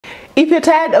If you're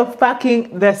tired of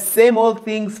packing the same old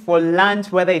things for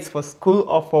lunch, whether it's for school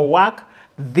or for work,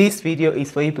 this video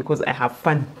is for you because I have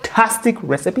fantastic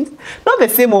recipes. Not the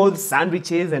same old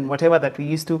sandwiches and whatever that we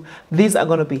used to. These are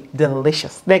going to be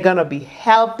delicious. They're going to be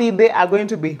healthy. They are going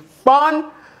to be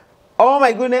fun. Oh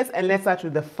my goodness. And let's start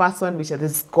with the first one, which are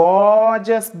these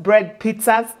gorgeous bread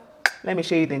pizzas. Let me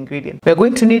show you the ingredients. We're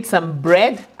going to need some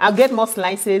bread. I'll get more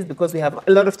slices because we have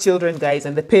a lot of children, guys,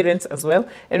 and the parents as well.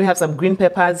 And we have some green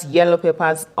peppers, yellow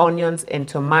peppers, onions, and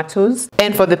tomatoes.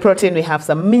 And for the protein, we have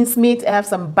some mincemeat. I have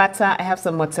some butter. I have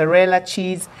some mozzarella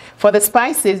cheese. For the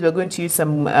spices, we're going to use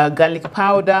some garlic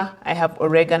powder. I have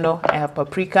oregano. I have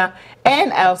paprika.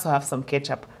 And I also have some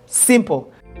ketchup.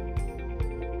 Simple.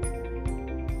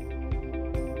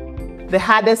 The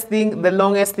hardest thing, the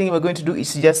longest thing we're going to do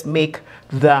is to just make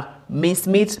the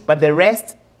mincemeat, but the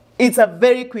rest, it's a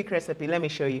very quick recipe. Let me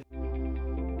show you.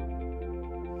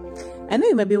 I know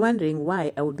you might be wondering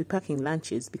why I would be packing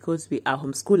lunches because we are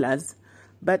homeschoolers,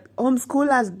 but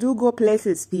homeschoolers do go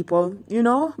places, people. You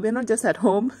know, we're not just at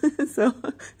home. So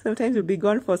sometimes we'll be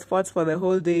gone for sports for the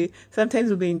whole day. Sometimes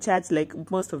we'll be in church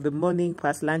like most of the morning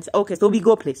past lunch. Okay, so we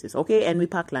go places, okay? And we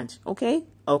pack lunch, okay?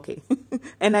 Okay.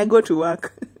 And I go to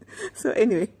work. So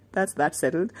anyway, that's that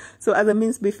settled. So as the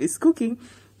minced beef is cooking,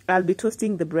 I'll be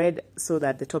toasting the bread so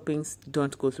that the toppings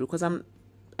don't go through. Because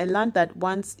I learned that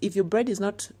once, if your bread is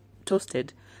not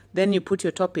toasted, then you put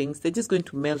your toppings, they're just going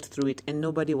to melt through it, and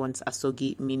nobody wants a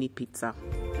soggy mini pizza.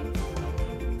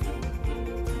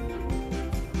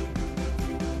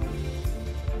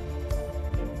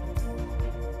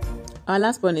 Our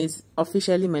last one is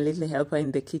officially my little helper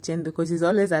in the kitchen because he's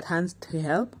always at hand to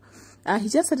help. He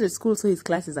just started school, so his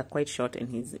classes are quite short, and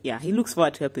he looks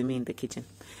forward to helping me in the kitchen.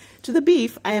 To the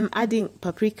beef, I am adding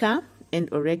paprika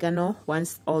and oregano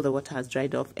once all the water has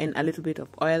dried off, and a little bit of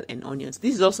oil and onions.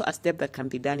 This is also a step that can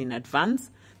be done in advance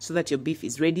so that your beef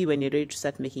is ready. When you're ready to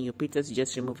start making your pizzas, you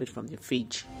just remove it from the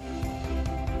fridge.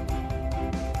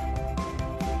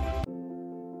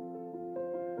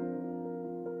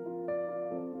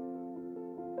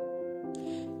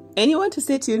 And you want to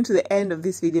stay tuned to the end of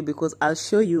this video because I'll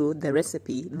show you the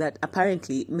recipe that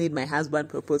apparently made my husband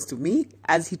propose to me,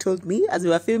 as he told me as we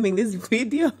were filming this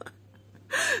video.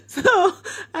 So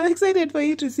I'm excited for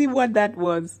you to see what that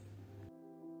was.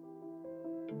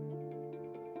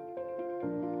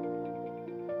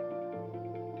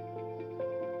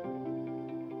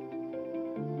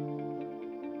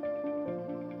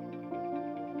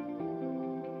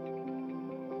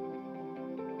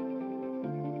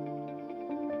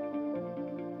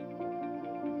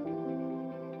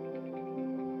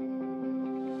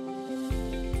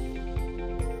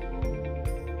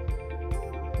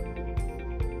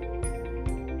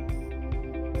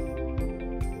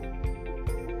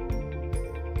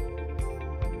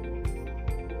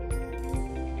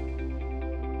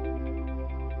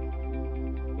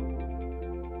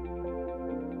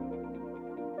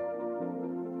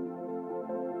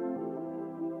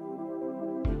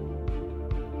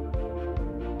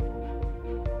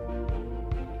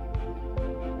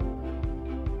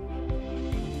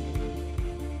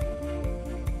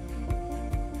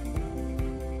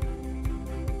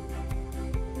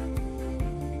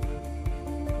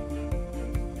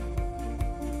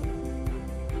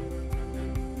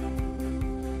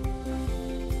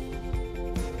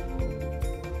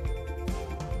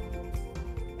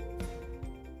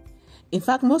 In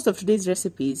fact, most of today's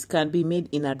recipes can be made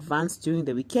in advance during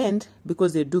the weekend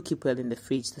because they do keep well in the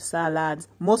fridge. The salads,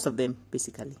 most of them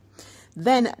basically.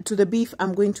 Then to the beef,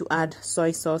 I'm going to add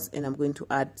soy sauce and I'm going to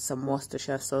add some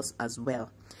Worcestershire sauce as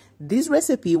well. This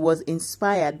recipe was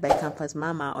inspired by Campus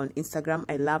Mama on Instagram.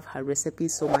 I love her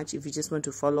recipes so much. If you just want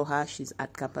to follow her, she's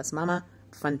at Campus Mama.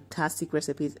 Fantastic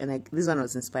recipes, and this one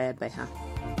was inspired by her.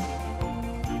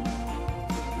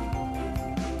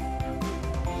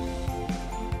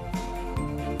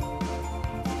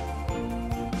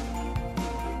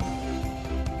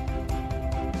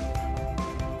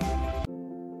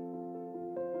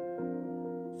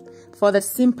 For the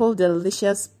simple,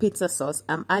 delicious pizza sauce,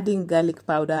 I'm adding garlic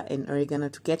powder and oregano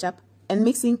to ketchup and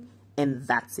mixing, and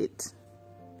that's it.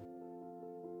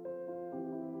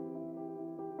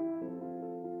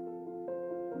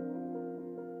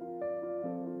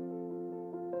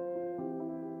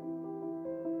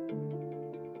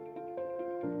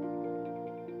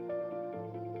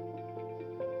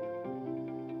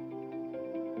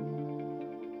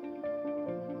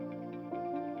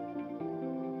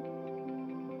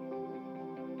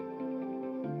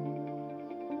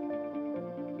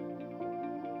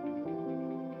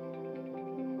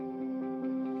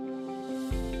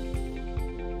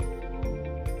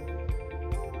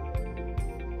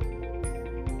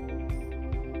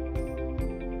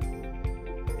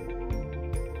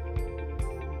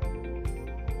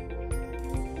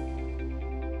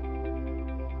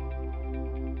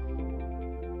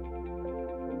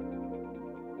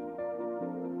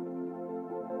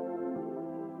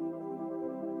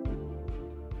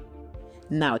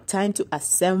 Now, time to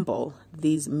assemble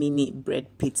these mini bread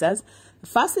pizzas. The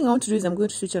first thing I want to do is I'm going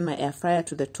to switch on my air fryer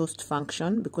to the toast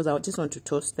function because I just want to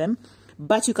toast them.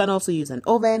 But you can also use an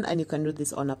oven, and you can do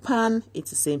this on a pan. It's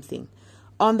the same thing.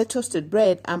 On the toasted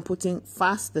bread, I'm putting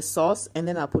first the sauce, and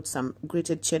then I'll put some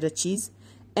grated cheddar cheese.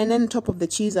 And then on top of the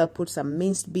cheese, I'll put some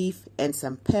minced beef and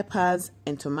some peppers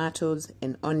and tomatoes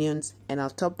and onions. And I'll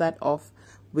top that off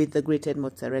with the grated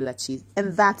mozzarella cheese.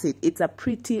 And that's it. It's a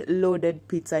pretty loaded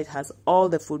pizza. It has all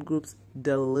the food groups.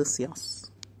 Delicious.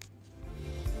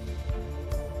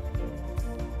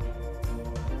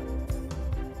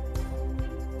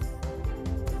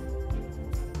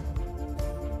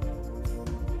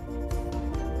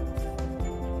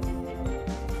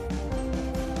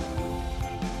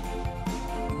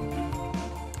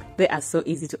 They are so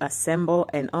easy to assemble,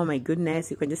 and oh my goodness,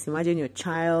 you can just imagine your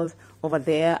child over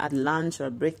there at lunch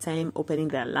or break time opening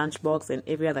their lunchbox, and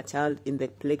every other child in the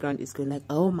playground is going like,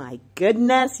 oh my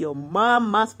goodness, your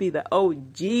mom must be the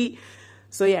OG.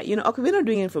 So yeah, you know, okay, we're not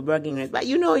doing it for bragging rights, but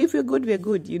you know, if you're good, we're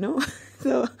good, you know.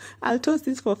 So I'll toast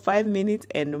this for 5 minutes,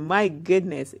 and my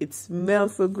goodness, it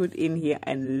smells so good in here,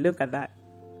 and look at that.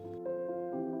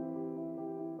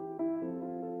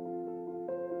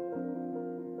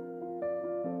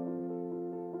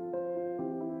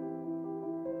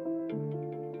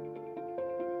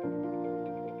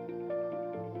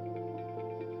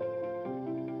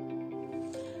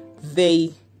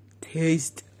 They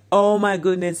taste, oh my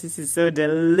goodness, this is so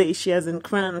delicious and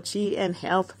crunchy and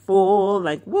healthful.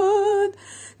 Like, what?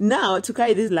 Now, to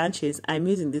carry these lunches, I'm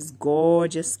using these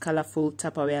gorgeous, colorful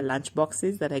Tupperware lunch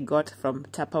boxes that I got from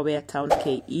Tupperware Town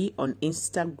KE on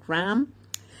Instagram.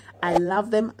 I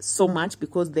love them so much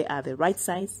because they are the right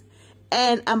size.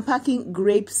 And I'm packing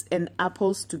grapes and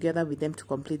apples together with them to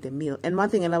complete the meal. And one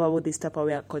thing I love about these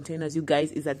Tupperware containers, you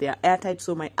guys, is that they are airtight,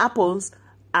 so my apples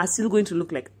are still going to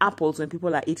look like apples when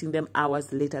people are eating them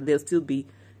hours later. They'll still be,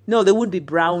 no, they won't be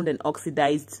browned and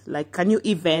oxidized. Like, can you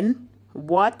even?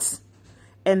 What?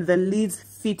 And the lids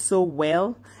fit so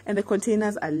well. And the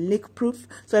containers are leak-proof,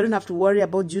 so I don't have to worry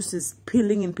about juices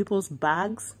spilling in people's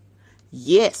bags.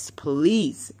 Yes,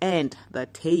 please. And the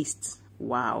taste.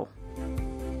 Wow.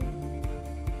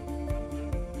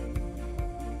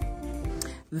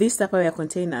 These Tupperware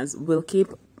containers will keep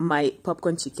my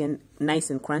popcorn chicken nice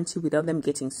and crunchy without them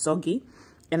getting soggy.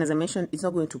 And as I mentioned, it's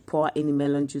not going to pour any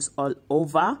melon juice all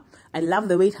over. I love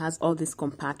the way it has all these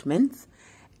compartments.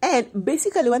 And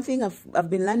basically, one thing I've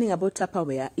been learning about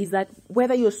Tupperware is that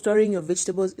whether you're storing your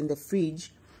vegetables in the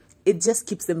fridge, it just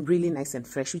keeps them really nice and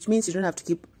fresh, which means you don't have to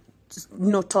keep, you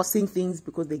know, tossing things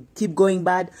because they keep going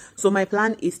bad. So my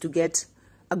plan is to get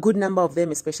a good number of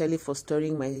them, especially for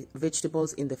storing my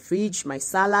vegetables in the fridge, my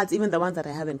salads, even the ones that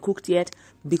I haven't cooked yet,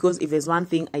 because if there's one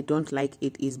thing I don't like,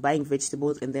 it is buying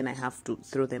vegetables and then I have to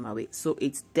throw them away. So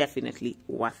it's definitely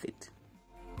worth it.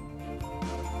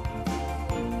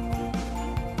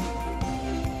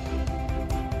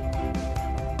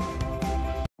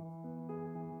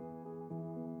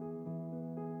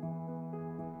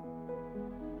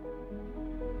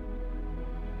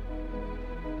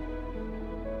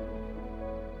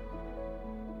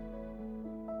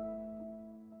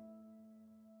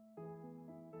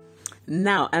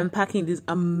 Now I'm packing this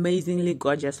amazingly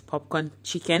gorgeous popcorn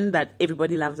chicken that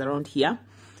everybody loves around here.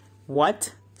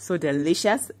 What? So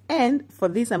delicious. And for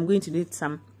this, I'm going to need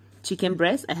some chicken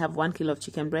breast. I have 1 kilo of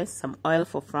chicken breast, some oil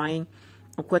for frying,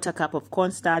 a 1/4 cup of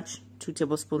cornstarch, 2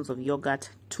 tablespoons of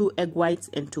yogurt, 2 egg whites,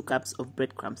 and 2 cups of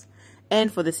breadcrumbs.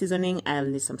 And for the seasoning, I'll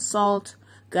need some salt,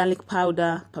 garlic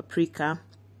powder, paprika,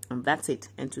 and that's it.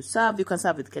 And to serve, you can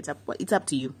serve with ketchup, but it's up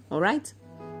to you. All right.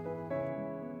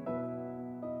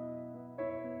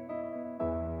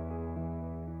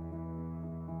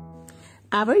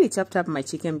 I've already chopped up my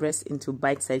chicken breast into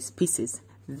bite-sized pieces.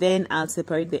 Then I'll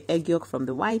separate the egg yolk from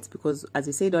the whites because, as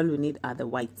I said, all we need are the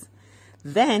whites.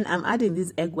 Then I'm adding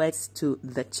these egg whites to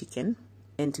the chicken.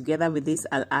 And together with this,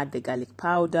 I'll add the garlic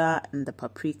powder and the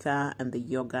paprika and the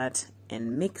yogurt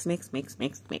and mix, mix, mix,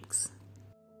 mix, mix.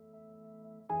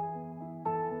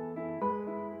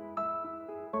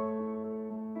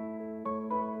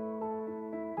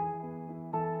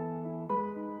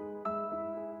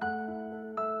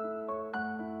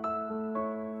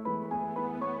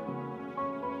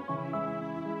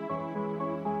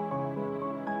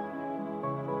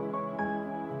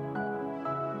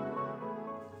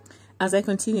 As I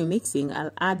continue mixing, I'll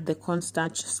add the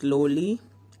cornstarch slowly,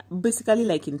 basically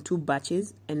like in 2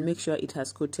 batches, and make sure it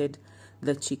has coated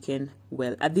the chicken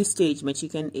well. At this stage, my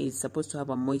chicken is supposed to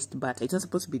have a moist batter. It's not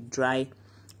supposed to be dry.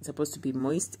 It's supposed to be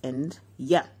moist, and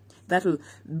yeah. That will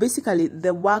basically,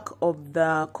 the work of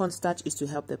the cornstarch is to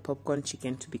help the popcorn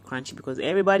chicken to be crunchy, because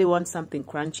everybody wants something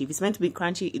crunchy. If it's meant to be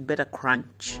crunchy, it better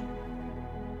crunch.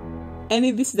 And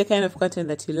if this is the kind of content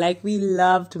that you like, we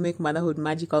love to make motherhood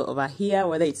magical over here,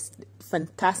 whether it's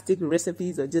fantastic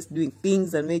recipes or just doing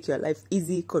things that make your life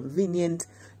easy, convenient,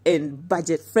 and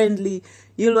budget friendly.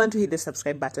 You'll want to hit the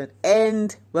subscribe button.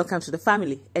 And welcome to the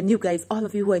family. And you guys, all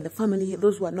of you who are in the family,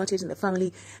 those who are not yet in the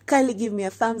family, kindly give me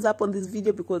a thumbs up on this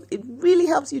video, because it really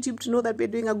helps YouTube to know that we're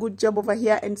doing a good job over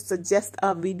here and suggest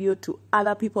our video to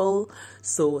other people.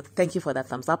 So thank you for that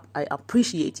thumbs up. I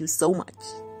appreciate you so much.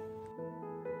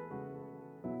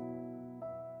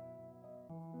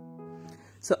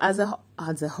 So as the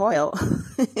oil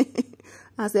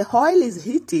as the oil is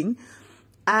heating,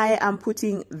 I am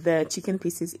putting the chicken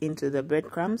pieces into the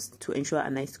breadcrumbs to ensure a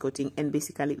nice coating, and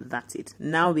basically that's it.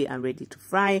 Now we are ready to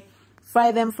fry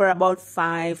them for about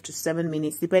 5 to 7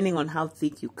 minutes, depending on how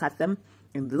thick you cut them,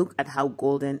 and look at how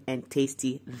golden and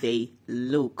tasty they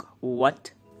look.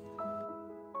 What?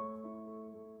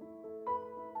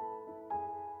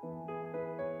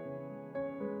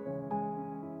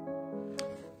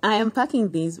 I am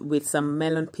packing these with some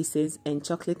melon pieces and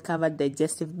chocolate covered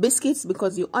digestive biscuits,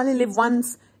 because you only live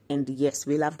once, and yes,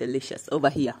 we love delicious over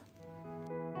here.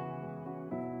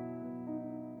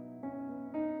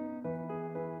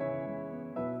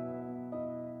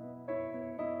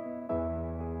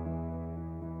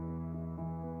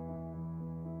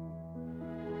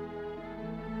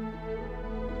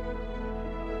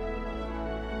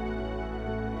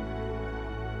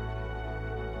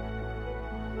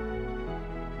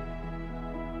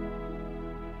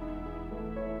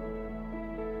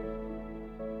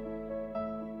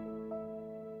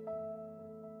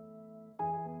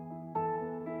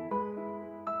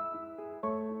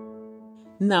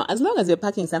 Now, as long as you're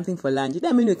packing something for lunch,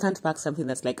 I mean, you can't pack something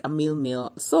that's like a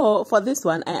meal. So for this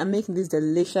one, I am making this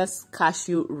delicious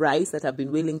cashew rice that I've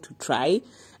been willing to try,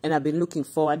 and I've been looking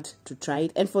forward to try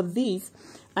it. And for this,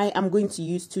 I am going to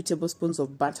use 2 tablespoons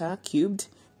of butter cubed,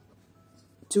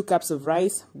 2 cups of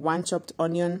rice, 1 chopped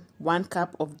onion, 1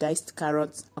 cup of diced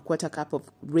carrots, a 1/4 cup of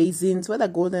raisins, whether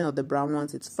golden or the brown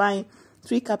ones, it's fine,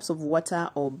 3 cups of water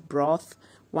or broth,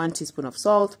 1 teaspoon of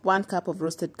salt, 1 cup of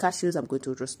roasted cashews, I'm going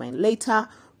to roast mine later,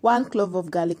 1 clove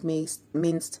of garlic minced,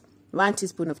 1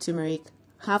 teaspoon of turmeric,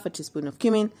 half a teaspoon of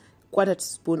cumin, 1/4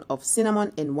 teaspoon of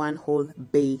cinnamon, and 1 whole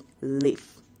bay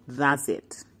leaf. That's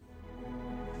it.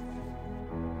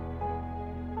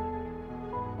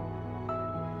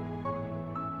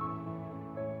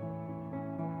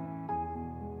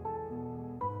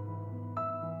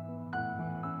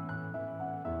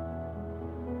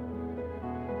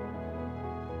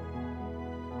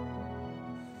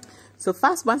 So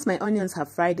first, once my onions have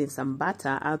fried in some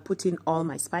butter, I'll put in all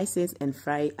my spices and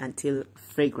fry until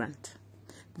fragrant.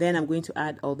 Then I'm going to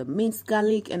add all the minced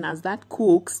garlic, and as that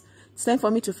cooks, it's time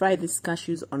for me to fry these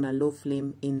cashews on a low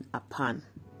flame in a pan.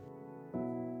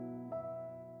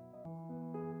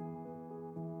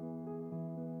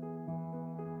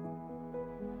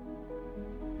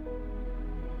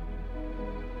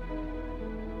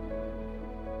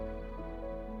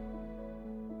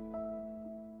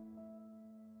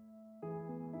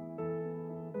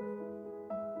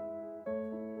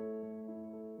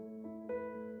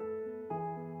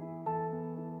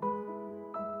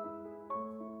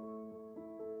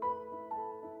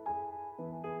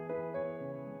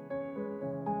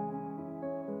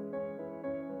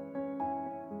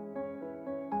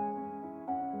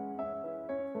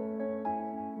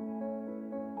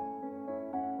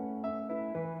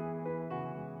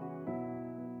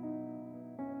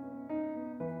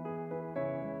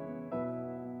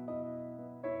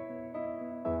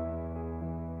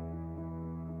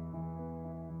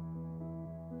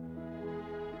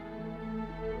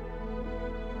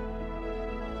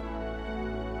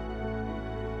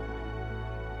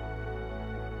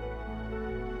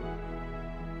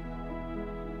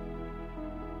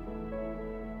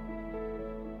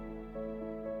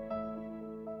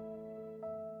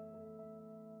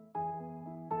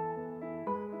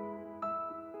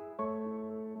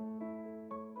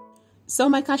 So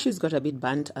my cashews got a bit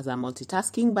burnt as I'm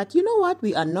multitasking, but you know what?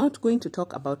 We are not going to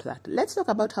talk about that. Let's talk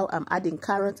about how I'm adding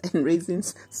carrots and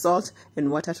raisins, salt and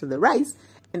water to the rice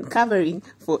and covering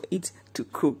for it to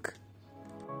cook.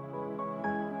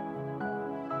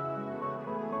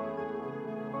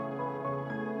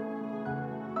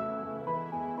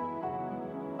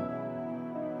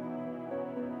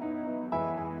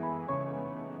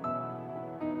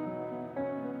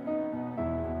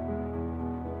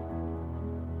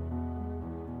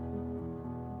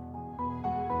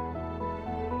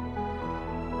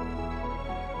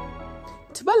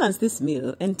 To balance this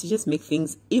meal and to just make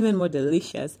things even more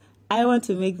delicious, I want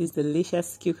to make this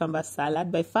delicious cucumber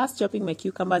salad by first chopping my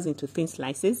cucumbers into thin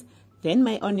slices, then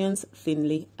my onions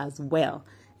thinly as well.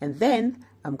 And then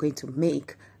I'm going to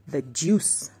make the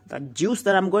juice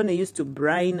that I'm going to use to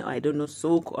brine, or I don't know,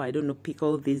 soak, or I don't know,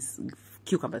 pickle these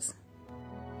cucumbers.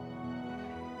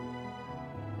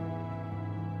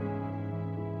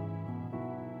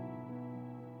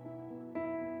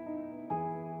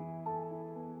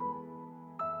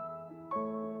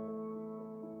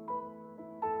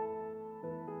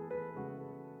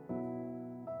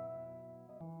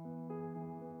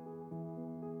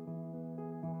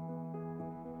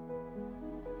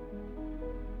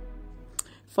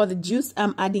 For the juice,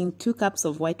 I'm adding 2 cups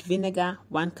of white vinegar,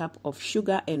 1 cup of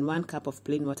sugar, and 1 cup of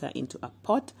plain water into a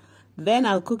pot. Then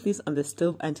I'll cook this on the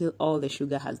stove until all the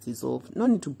sugar has dissolved. No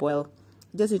need to boil,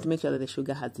 just need to make sure that the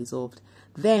sugar has dissolved.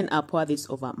 Then I'll pour this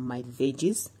over my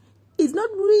veggies. It's not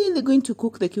really going to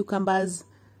cook the cucumbers.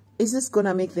 It's just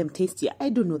gonna make them tastier. I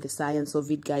don't know the science of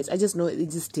it, guys. I just know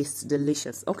it just tastes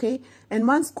delicious, okay? And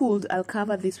once cooled, I'll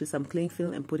cover this with some cling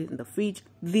film and put it in the fridge.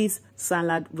 This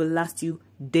salad will last you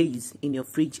days in your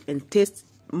fridge and taste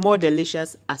more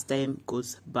delicious as time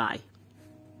goes by.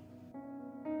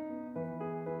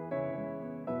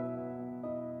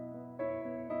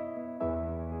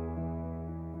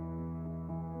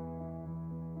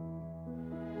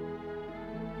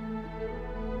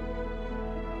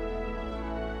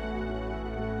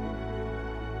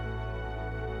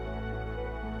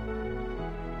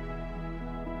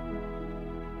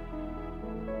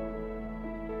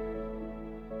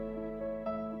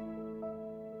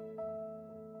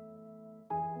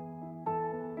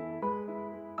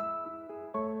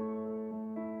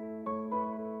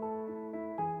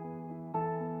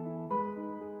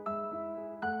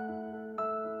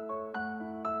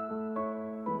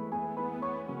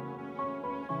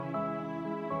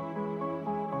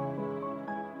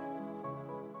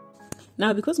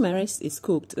 Now, because my rice is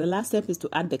cooked, the last step is to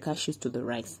add the cashews to the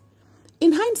rice.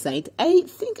 In hindsight, I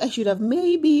think I should have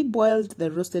maybe boiled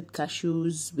the roasted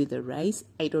cashews with the rice.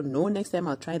 I don't know. Next time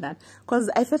I'll try that,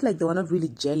 because I felt like they were not really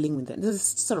gelling with them. This is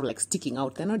sort of like sticking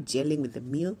out. They're not gelling with the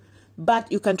meal.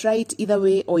 But you can try it either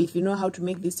way, or if you know how to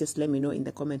make this, just let me know in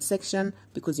the comment section,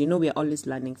 because you know we are always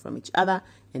learning from each other.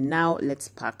 And now let's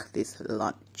pack this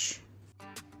lunch.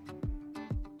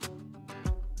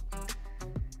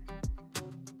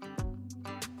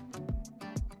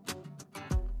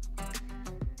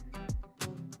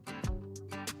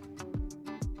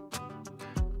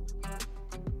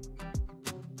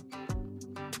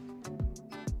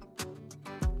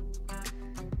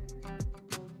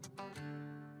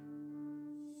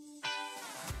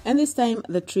 And this time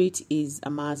the treat is a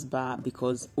Mars bar,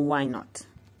 because why not?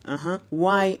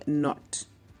 Why not?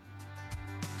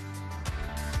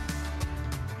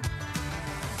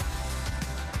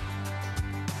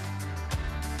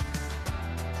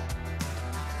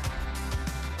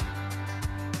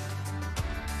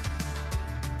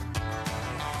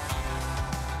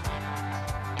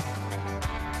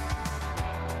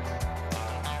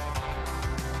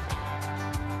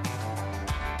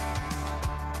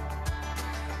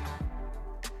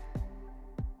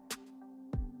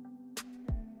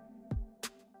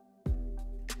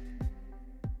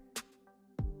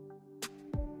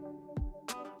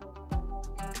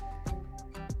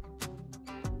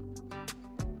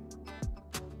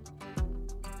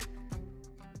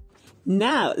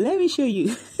 Now, let me show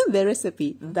you the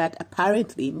recipe that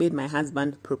apparently made my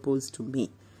husband propose to me.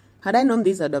 Had I known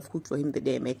this, I'd have cooked for him the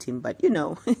day I met him, but you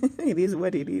know, it is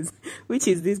what it is, which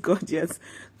is this gorgeous,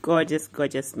 gorgeous,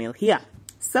 gorgeous meal here.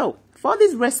 So, for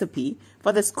this recipe,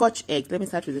 for the Scotch eggs, let me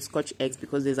start with the Scotch eggs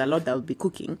because there's a lot that will be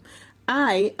cooking.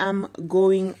 I am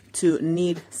going to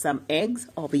need some eggs,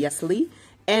 obviously,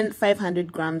 and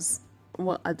 500 grams,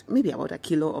 well, maybe about a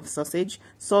kilo of sausage,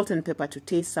 salt and pepper to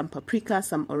taste, some paprika,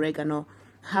 some oregano,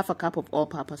 half a cup of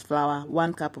all-purpose flour,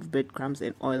 1 cup of breadcrumbs,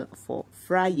 and oil for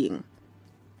frying.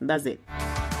 That's it.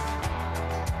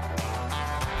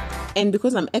 And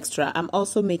because I'm extra, I'm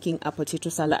also making a potato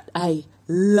salad. I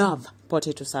love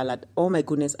potato salad. Oh my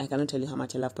goodness, I cannot tell you how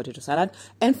much I love potato salad.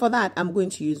 And for that, I'm going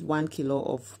to use 1 kilo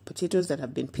of potatoes that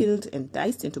have been peeled and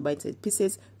diced into bite-sized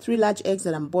pieces, 3 large eggs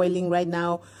that I'm boiling right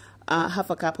now, half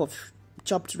a cup of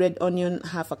chopped red onion,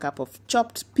 half a cup of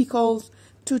chopped pickles,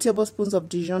 2 tablespoons of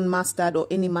Dijon mustard or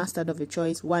any mustard of your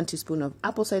choice, 1 teaspoon of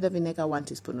apple cider vinegar, 1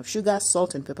 teaspoon of sugar,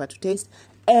 salt and pepper to taste,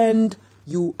 and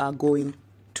you are going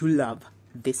to love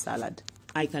this salad.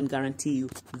 I can guarantee you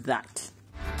that.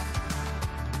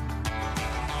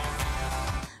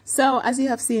 So as you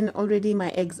have seen already, my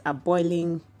eggs are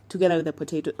boiling together with the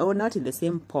potato, or not in the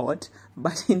same pot,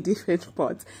 but in different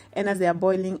pots. And as they are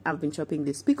boiling, I've been chopping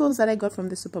these pickles that I got from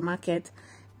the supermarket,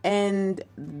 and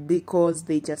because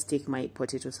they just take my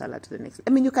potato salad to the next. I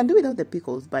mean, you can do without the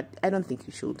pickles, but I don't think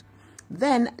you should.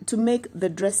 Then to make the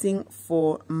dressing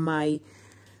for my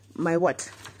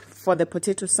for the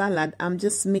potato salad, I'm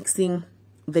just mixing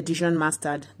the Dijon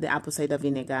mustard, the apple cider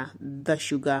vinegar, the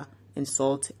sugar and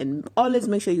salt, and always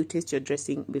make sure you taste your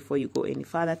dressing before you go any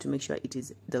further to make sure it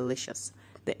is delicious.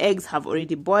 The eggs have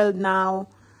already boiled now,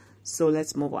 so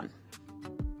let's move on.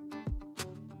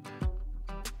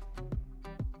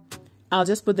 I'll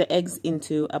just put the eggs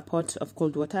into a pot of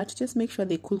cold water to just make sure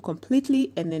they cool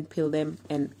completely, and then peel them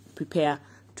and prepare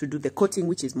to do the coating,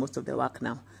 which is most of the work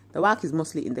now. The work is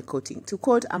mostly in the coating. To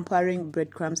coat, I'm pouring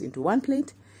breadcrumbs into one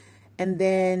plate, and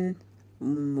then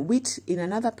wheat in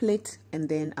another plate, and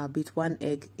then I'll beat one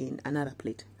egg in another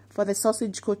plate. For the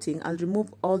sausage coating, I'll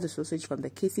remove all the sausage from the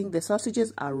casing. The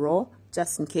sausages are raw,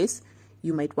 just in case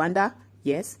you might wonder.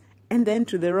 Yes. And then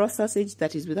to the raw sausage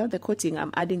that is without the coating,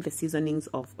 I'm adding the seasonings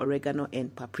of oregano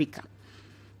and paprika.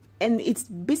 And it's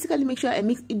basically make sure I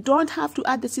mix. You don't have to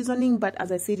add the seasoning, but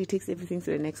as I said, it takes everything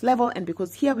to the next level. And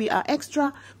because here we are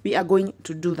extra, we are going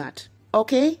to do that.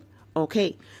 Okay?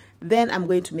 Okay. Then I'm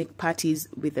going to make patties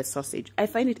with the sausage. I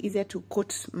find it easier to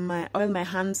oil my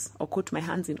hands, or coat my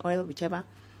hands in oil, whichever,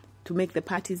 to make the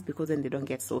patties, because then they don't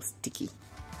get so sticky.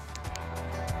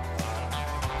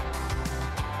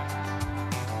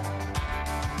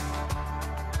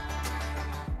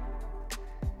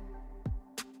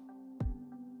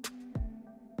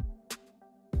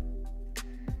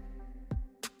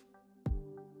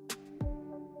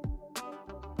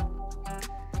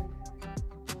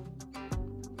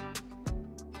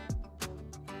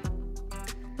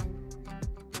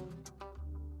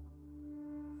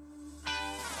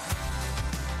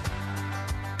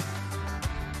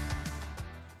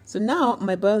 So now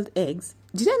my boiled eggs.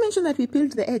 Did I mention that we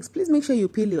peeled the eggs? Please make sure you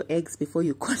peel your eggs before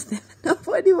you cut them.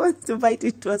 Nobody wants to bite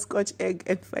into a Scotch egg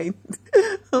and find,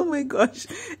 oh my gosh,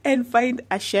 and find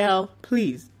a shell.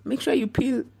 Please make sure you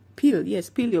peel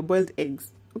your boiled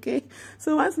eggs. Okay.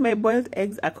 So once my boiled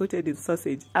eggs are coated in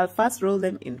sausage, I'll first roll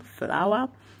them in flour,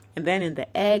 and then in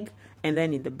the egg, and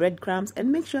then in the breadcrumbs, and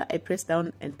make sure I press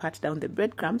down and pat down the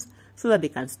breadcrumbs so that they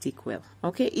can stick well.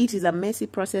 Okay, it is a messy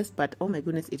process, but oh my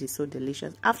goodness, it is so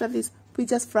delicious. After this, we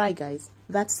just fry, guys.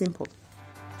 That's simple.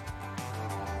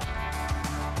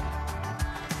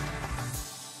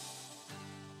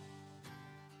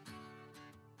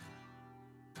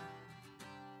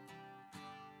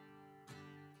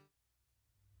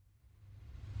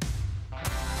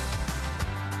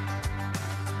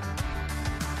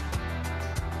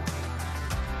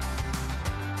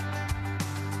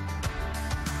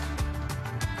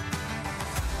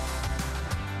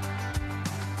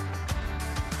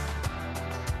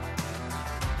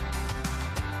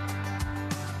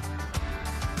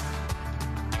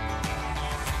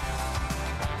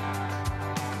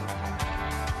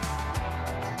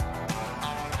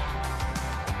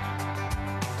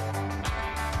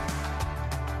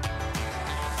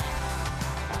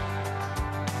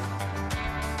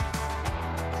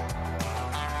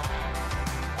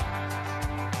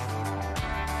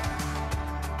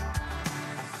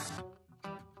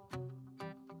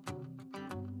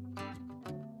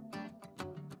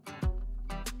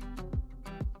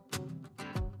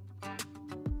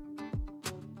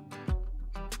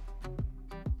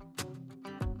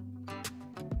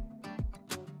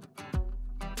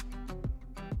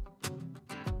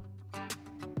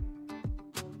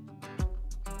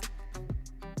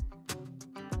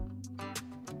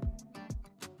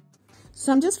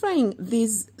 So I'm just frying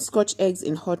these Scotch eggs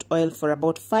in hot oil for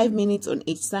about 5 minutes on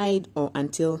each side, or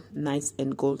until nice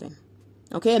and golden.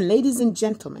 Okay, and ladies and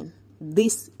gentlemen,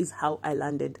 this is how I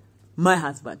landed my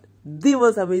husband, the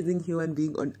most amazing human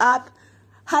being on earth.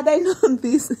 Had I known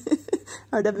this,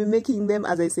 I would have been making them,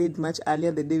 as I said, much earlier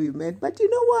the day we met. But you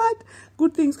know what?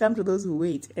 Good things come to those who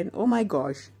wait. And oh my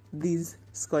gosh, these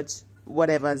Scotch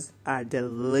whatevers are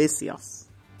delicious.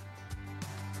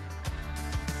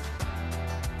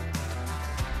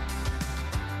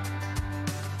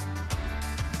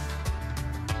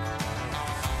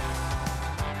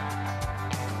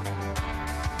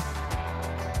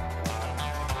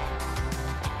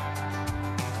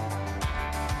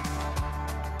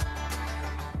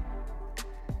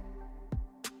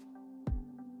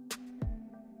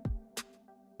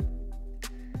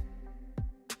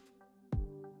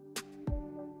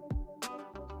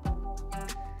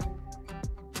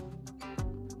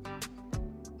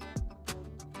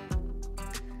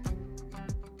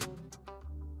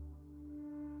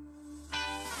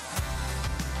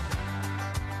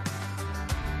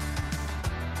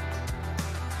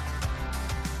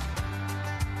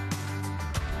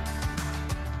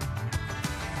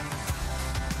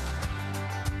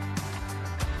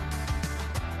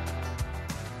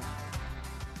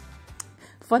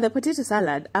 For the potato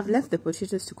salad, I've left the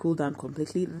potatoes to cool down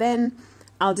completely. Then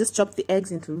I'll just chop the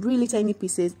eggs into really tiny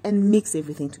pieces and mix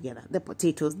everything together. The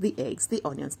potatoes, the eggs, the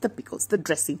onions, the pickles, the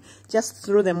dressing. Just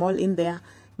throw them all in there,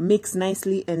 mix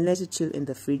nicely, and let it chill in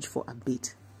the fridge for a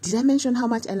bit. Did I mention how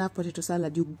much I love potato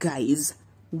salad, you guys?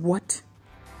 What?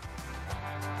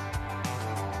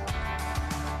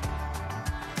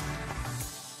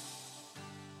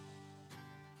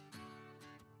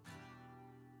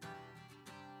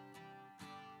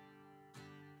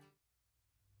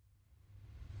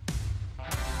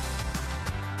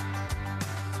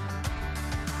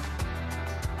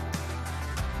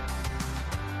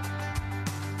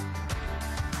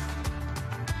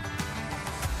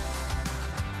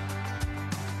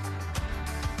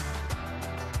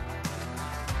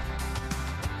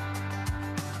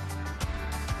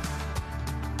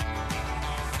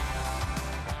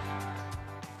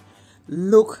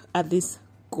 Look at this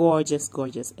gorgeous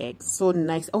egg. So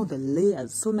nice. Oh, the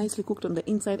layers, so nicely cooked on the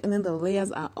inside, and then the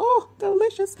layers are, oh,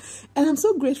 delicious. And I'm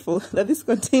so grateful that these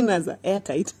containers are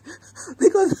airtight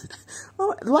because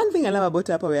one thing I love about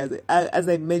Tupperware, as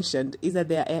I mentioned, is that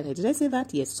they are airtight. Did I say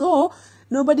that? Yes. So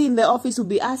nobody in the office will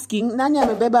be asking, nani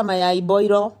amebeba mayai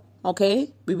boiro?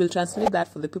 Okay, we will translate that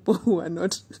for the people who are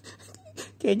not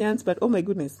Kenyans, but oh my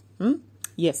goodness.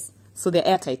 Yes. So they're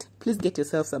airtight. Please get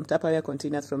yourself some Tupperware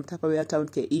containers from Tupperware Town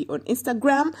KE on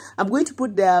Instagram. I'm going to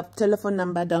put their telephone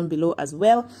number down below as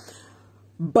well.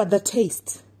 But the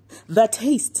taste.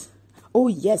 Oh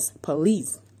yes,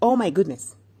 please. Oh my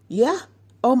goodness. Yeah?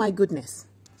 Oh my goodness.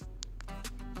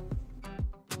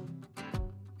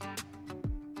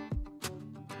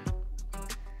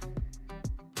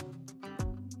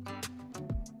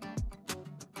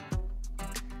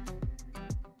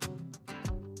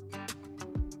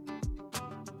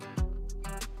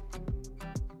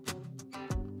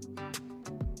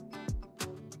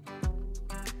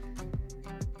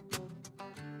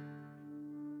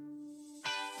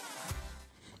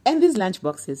 And these lunch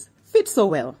boxes fit so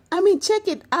well. I mean, check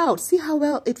it out. See how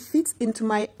well it fits into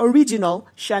my original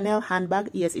Chanel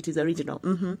handbag. Yes, it is original.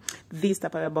 These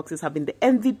Tupperware boxes have been the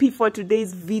MVP for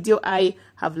today's video. I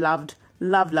have loved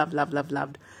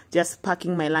just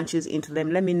packing my lunches into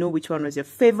them. Let me know which one was your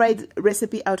favorite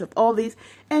recipe out of all these.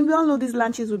 And we all know these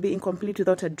lunches would be incomplete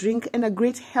without a drink, and a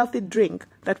great healthy drink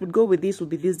that would go with this would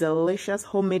be these delicious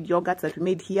homemade yogurts that we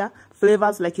made here.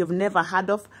 Flavors like you've never heard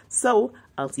of. So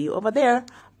I'll see you over there.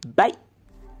 Bye.